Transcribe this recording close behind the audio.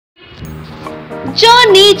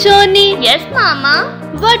Johny Johny. Yes, Mama.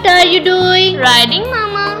 What are you doing? Riding,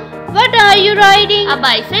 Mama. What are you riding? A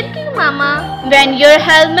bicycle, Mama. When your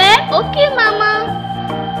helmet? Okay, Mama.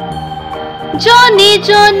 Johny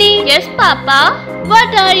Johny. Yes, Papa.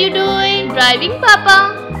 What are you doing? Driving,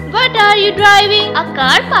 Papa. What are you driving? A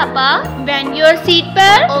car, Papa. When your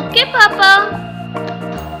seatbelt? Okay, Papa.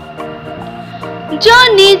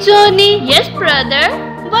 Johny Johny. Yes, brother.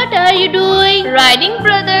 What are you doing? Riding,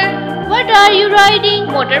 brother. What are you riding?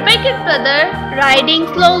 Motorbike, brother. Riding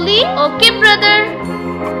slowly? Okay, brother.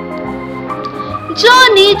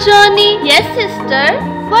 Johny Johny. Yes, sister.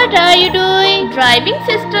 What are you doing? Driving,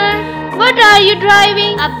 sister. What are you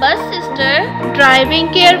driving? A bus, sister.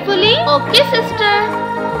 Driving carefully? Okay, sister.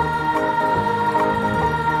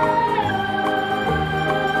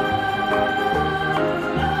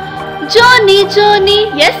 Johny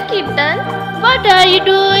Johny. Yes, kitten. What are you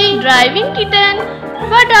doing? Driving, kitten.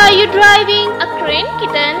 What are you driving? A crane,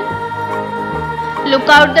 kitten. Look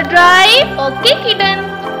out the drive. Okay, kitten.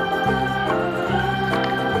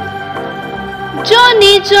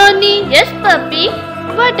 Johny Johny. Yes, puppy.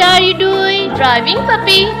 What are you doing? Driving,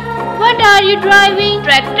 puppy. What are you driving?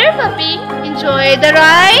 Tractor, puppy. Enjoy the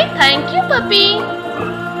ride. Thank you, puppy.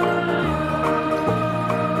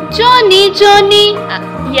 Johny Johny.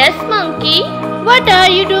 Yes, monkey. What are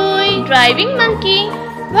you doing? Driving, monkey.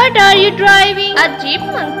 What are you driving? A jeep,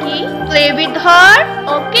 monkey. Play with her.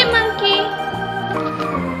 Okay, monkey.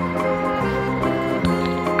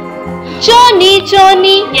 Johny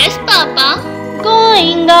Johny. Yes, Papa.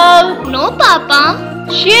 Going out. No, Papa.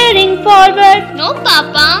 Shearing forward. No,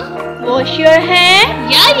 Papa. Wash your hair.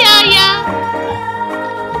 Yeah.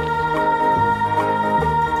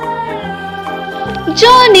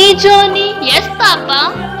 Johny Johny. Yes,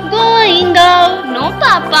 Papa. Going out. No,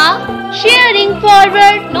 Papa. Shearing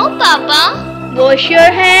forward. No, Papa. Wash your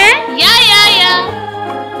hair. Yeah.